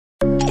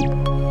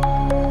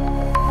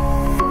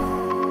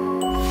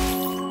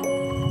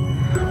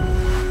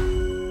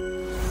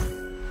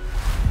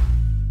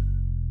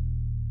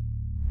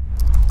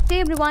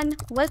everyone,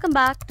 welcome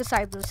back to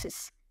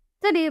Cybrosys.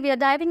 Today we are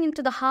diving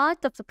into the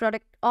heart of the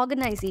product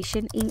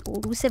organization in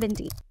Odoo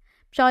 17,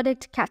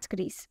 product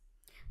categories.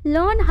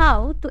 Learn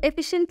how to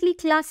efficiently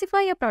classify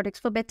your products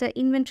for better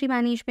inventory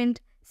management,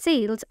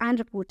 sales and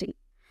reporting.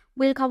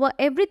 We'll cover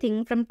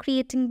everything from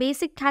creating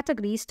basic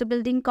categories to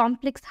building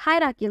complex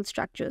hierarchical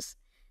structures.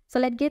 So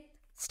let's get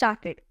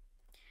started.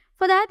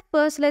 For that,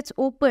 first let's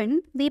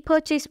open the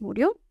purchase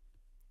module.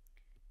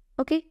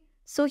 Okay,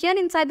 so here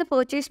inside the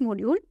purchase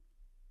module,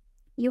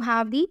 you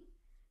have the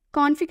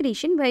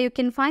configuration where you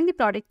can find the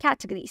product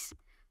categories.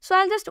 So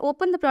I'll just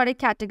open the product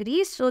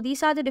categories. So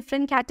these are the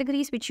different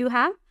categories which you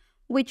have,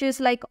 which is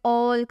like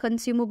all,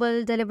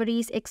 consumable,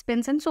 deliveries,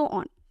 expense and so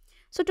on.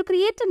 So to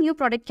create a new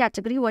product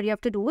category, what you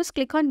have to do is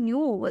click on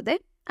new over there,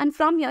 and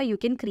from here you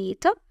can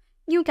create a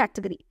new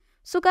category.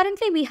 So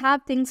currently we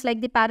have things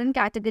like the parent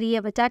category,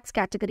 a tax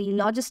category,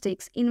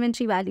 logistics,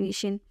 inventory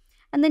valuation,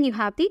 and then you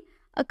have the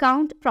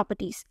account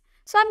properties.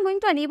 So I'm going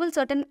to enable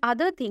certain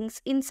other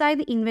things inside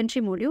the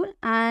inventory module,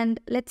 and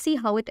let's see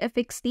how it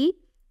affects the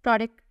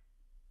product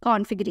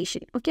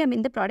configuration. Okay,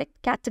 the product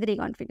category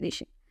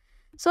configuration.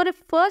 So the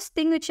first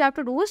thing which you have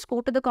to do is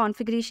go to the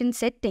configuration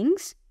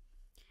settings.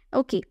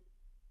 Okay,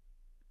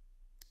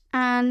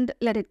 and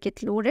let it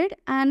get loaded.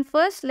 And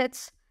first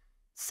let's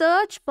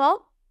search for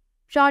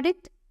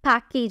product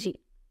packaging.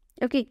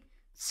 Okay,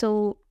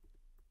 so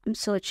I'm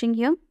searching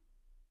here.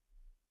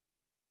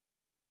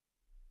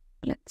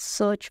 Let's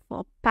search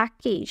for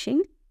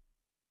packaging.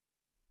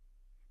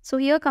 So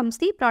here comes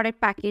the product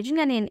packaging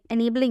and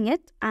enabling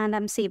it, and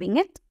I'm saving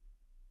it.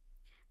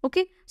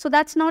 Okay, so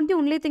that's not the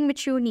only thing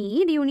which you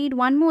need. You need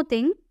one more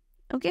thing.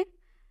 Okay,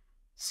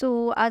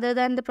 so other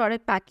than the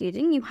product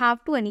packaging, you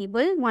have to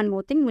enable one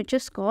more thing which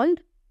is called,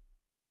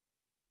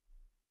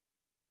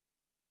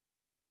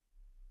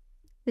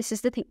 this is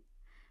the thing.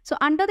 So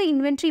under the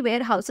inventory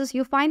warehouses,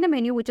 you find a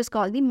menu which is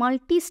called the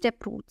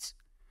multi-step routes.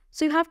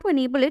 So you have to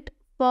enable it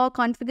for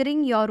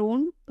configuring your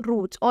own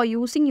routes or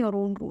using your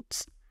own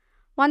routes.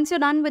 Once you're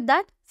done with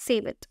that,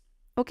 save it.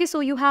 Okay,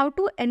 so you have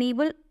to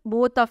enable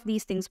both of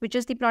these things, which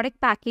is the product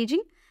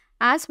packaging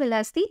as well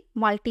as the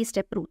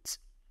multi-step routes.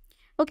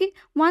 Okay,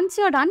 once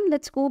you're done,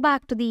 let's go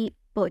back to the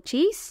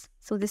purchase.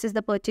 So this is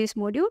the purchase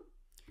module,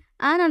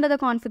 and under the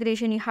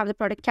configuration, you have the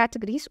product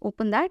categories.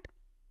 Open that.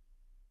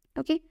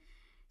 Okay,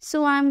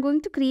 so I'm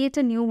going to create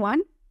a new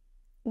one,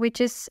 which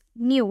is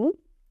new.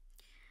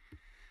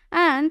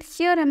 And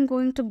here I'm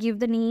going to give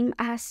the name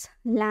as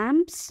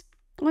lamps,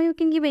 or you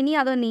can give any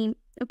other name.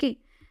 Okay,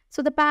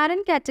 so the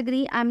parent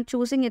category, I'm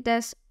choosing it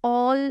as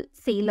all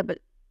saleable.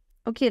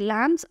 Okay,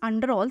 lamps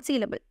under all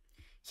saleable.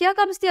 Here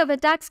comes the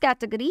tax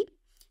category.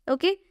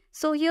 Okay,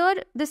 so here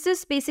this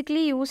is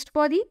basically used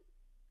for the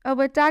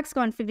tax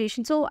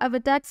configuration. So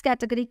tax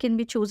category can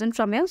be chosen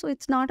from here. So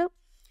it's not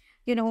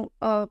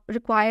a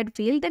required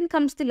field. Then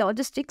comes the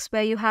logistics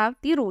where you have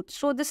the routes.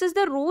 So this is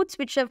the routes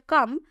which have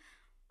come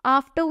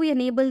after we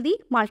enable the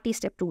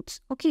multi-step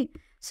routes. Okay,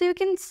 so you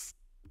can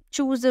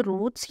choose the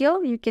routes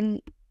here. You can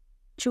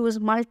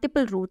choose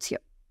multiple routes here.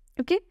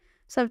 Okay,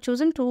 so I've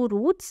chosen 2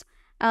 routes,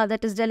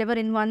 that is deliver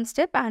in one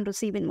step and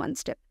receive in one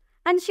step.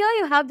 And here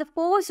you have the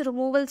post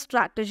removal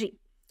strategy.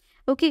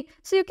 Okay,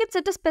 so you can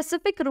set a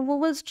specific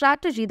removal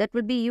strategy that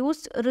will be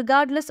used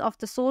regardless of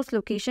the source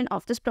location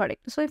of this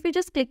product. So if you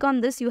just click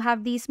on this, you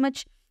have these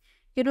much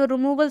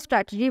removal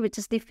strategy, which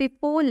is the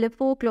FIFO,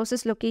 LIFO,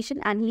 closest location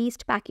and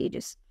least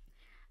packages.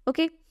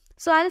 Okay,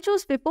 so I'll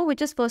choose FIFO,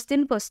 which is first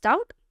in, first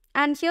out.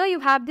 And here you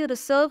have the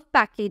reserve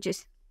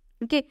packages.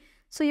 Okay,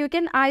 so you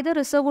can either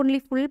reserve only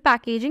full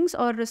packagings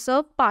or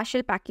reserve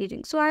partial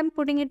packaging. So I'm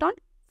putting it on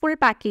full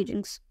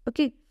packagings.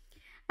 Okay,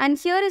 and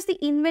here is the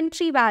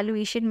inventory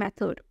valuation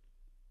method.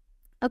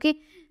 Okay,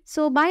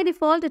 so by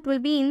default, it will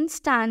be in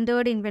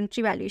standard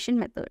inventory valuation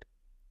method.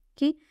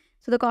 Okay,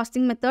 so the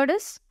costing method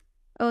is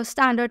a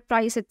standard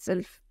price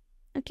itself.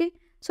 Okay,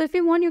 so if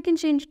you want, you can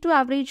change it to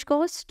average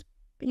cost.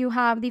 You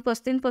have the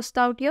first in, first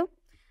out here.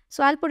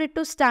 So I'll put it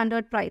to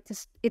standard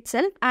price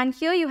itself. And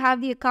here you have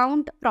the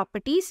account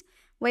properties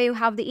where you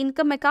have the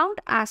income account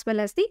as well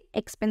as the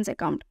expense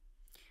account.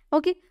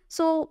 Okay,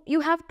 so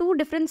you have 2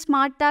 different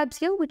smart tabs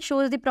here which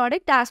shows the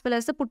product as well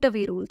as the put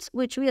away rules,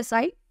 which we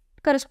assign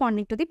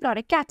corresponding to the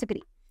product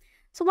category.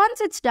 So once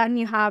it's done,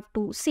 you have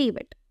to save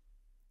it.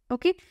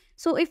 Okay,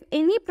 so if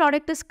any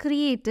product is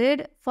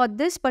created for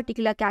this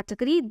particular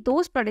category,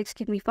 those products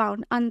can be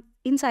found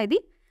inside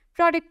the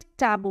product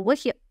tab over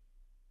here.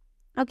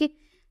 Okay,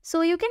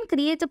 so you can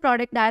create a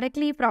product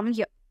directly from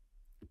here.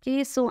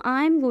 Okay, so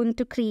I'm going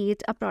to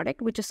create a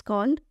product which is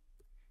called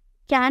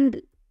candle.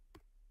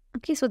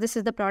 Okay, so this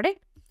is the product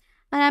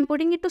and I'm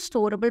putting it to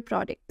storable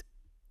product.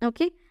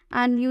 Okay,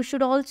 and you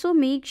should also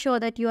make sure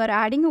that you are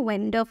adding a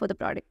vendor for the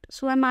product.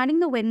 So I'm adding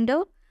the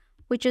vendor,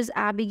 which is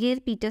Abigail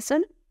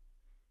Peterson.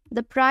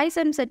 The price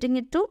I'm setting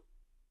it to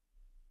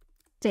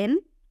 10.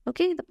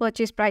 Okay, the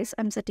purchase price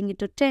I'm setting it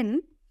to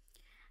 10.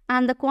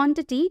 And the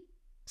quantity,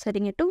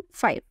 setting it to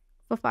 5.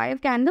 For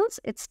 5 candles,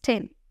 it's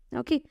 10.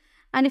 Okay.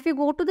 And if you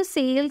go to the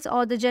sales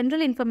or the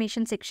general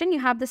information section, you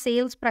have the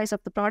sales price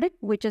of the product,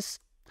 which is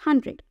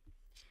 100.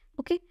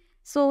 Okay,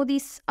 so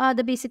these are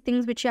the basic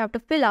things which you have to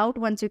fill out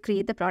once you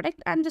create the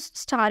product and just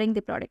starting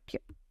the product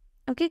here.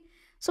 Okay,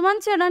 so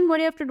once you're done, what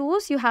you have to do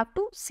is you have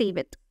to save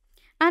it.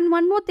 And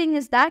one more thing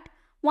is that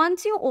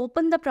once you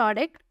open the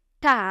product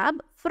tab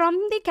from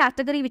the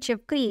category which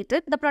you've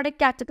created, the product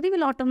category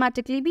will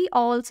automatically be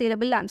all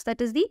saleable lamps.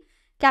 That is the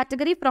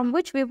category from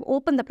which we've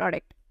opened the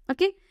product.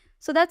 Okay,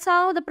 so that's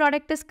how the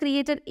product is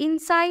created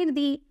inside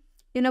the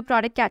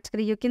product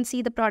category. You can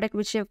see the product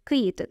which you've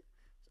created.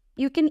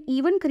 You can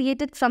even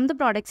create it from the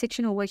product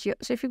section over here.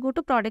 So if you go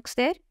to products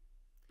there,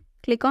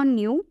 click on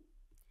new,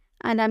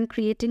 and I'm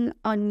creating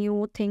a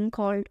new thing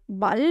called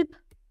bulb.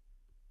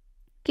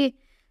 Okay,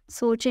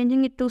 so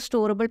changing it to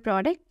storable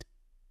product.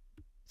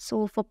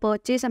 So for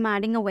purchase, I'm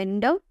adding a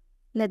vendor.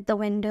 Let the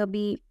vendor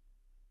be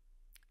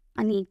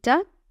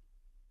Anita.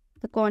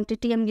 The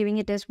quantity I'm giving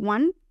it as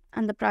 1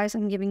 and the price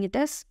I'm giving it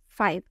as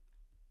 5.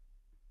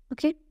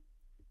 Okay,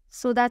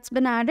 so that's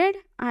been added.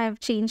 I have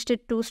changed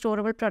it to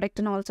storable product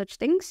and all such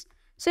things.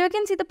 So you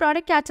can see the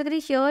product category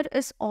here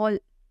is all.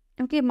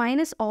 Okay, mine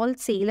is all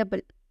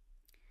saleable.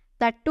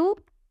 That too,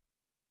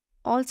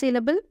 all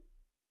saleable.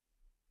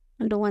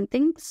 I'll do one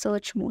thing,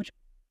 search more.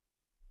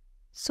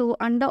 So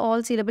under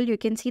all saleable, you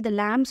can see the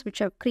lamps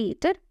which I've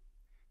created.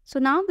 So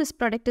now this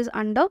product is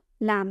under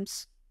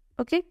lamps.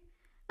 Okay,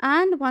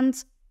 and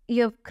once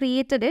you have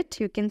created it,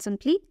 you can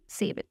simply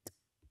save it.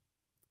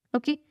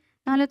 Okay,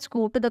 now let's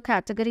go to the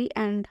category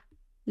and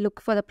look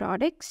for the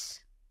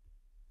products.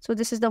 So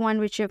this is the one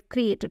which you have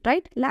created,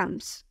 right?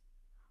 Lamps.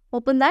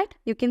 Open that.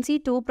 You can see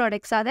 2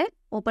 products are there.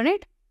 Open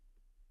it.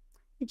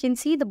 You can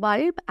see the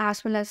bulb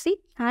as well as the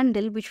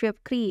handle which we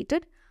have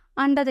created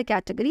under the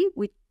category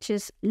which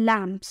is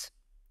lamps.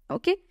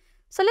 Okay,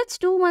 so let's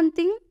do one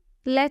thing.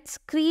 Let's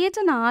create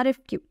an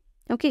RFQ.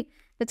 Okay,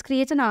 let's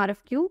create an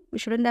RFQ. We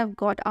shouldn't have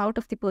got out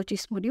of the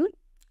purchase module.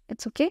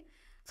 It's okay.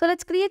 So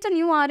let's create a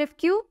new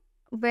RFQ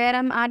where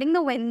I'm adding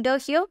the vendor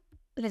here.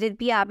 Let it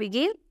be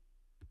Abigail.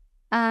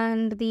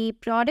 And the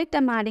product,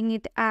 I'm adding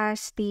it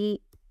as the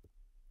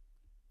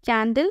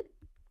candle.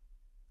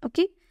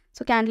 Okay,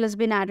 so candle has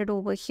been added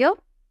over here.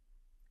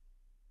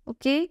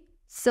 Okay,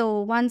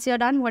 so once you're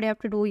done, what you have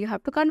to do, you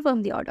have to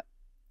confirm the order.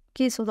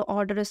 Okay, so the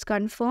order is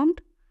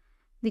confirmed.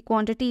 The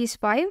quantity is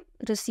 5,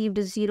 received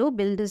is 0,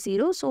 billed is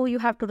 0. So you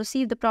have to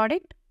receive the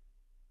product.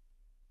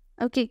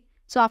 Okay,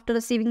 so after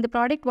receiving the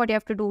product, what you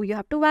have to do, you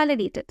have to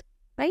validate it,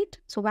 right?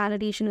 So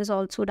validation is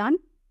also done.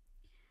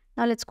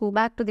 Now let's go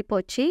back to the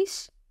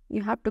purchase.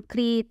 You have to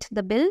create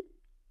the bill.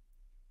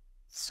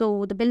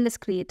 So the bill is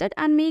created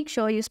and make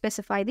sure you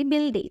specify the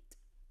bill date.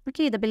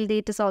 Okay, the bill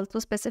date is also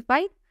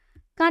specified.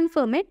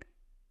 Confirm it.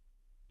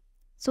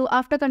 So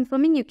after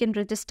confirming, you can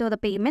register the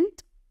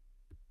payment.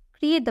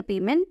 Create the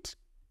payment.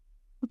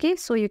 Okay,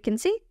 so you can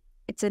see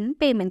it's in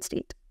payment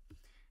state.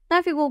 Now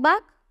if you go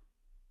back,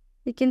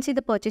 you can see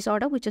the purchase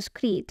order which is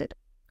created.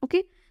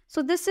 Okay,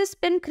 so this has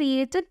been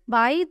created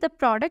by the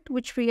product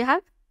which we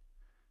have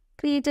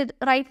created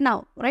right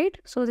now, right?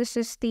 So this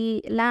is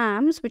the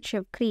lamps which you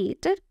have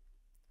created.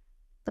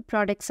 The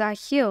products are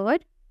here.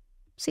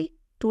 See,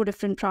 2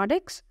 different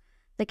products.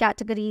 The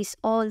category is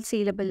all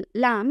saleable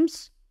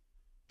lamps.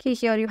 Okay,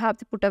 here you have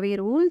the put away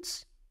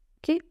rules.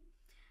 Okay,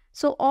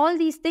 so all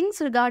these things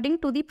regarding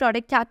to the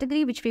product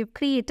category which we've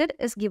created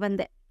is given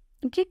there.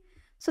 Okay,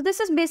 so this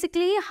is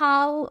basically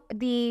how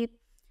the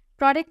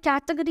product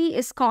category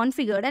is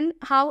configured and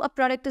how a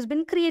product has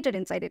been created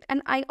inside it.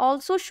 And I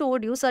also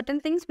showed you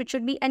certain things which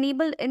should be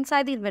enabled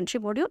inside the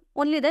inventory module.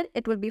 Only then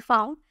it will be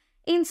found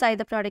inside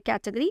the product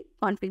category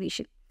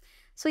configuration.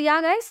 So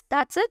yeah guys,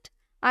 that's it.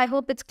 I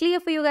hope it's clear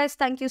for you guys.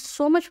 Thank you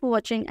so much for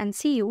watching and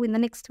see you in the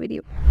next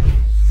video.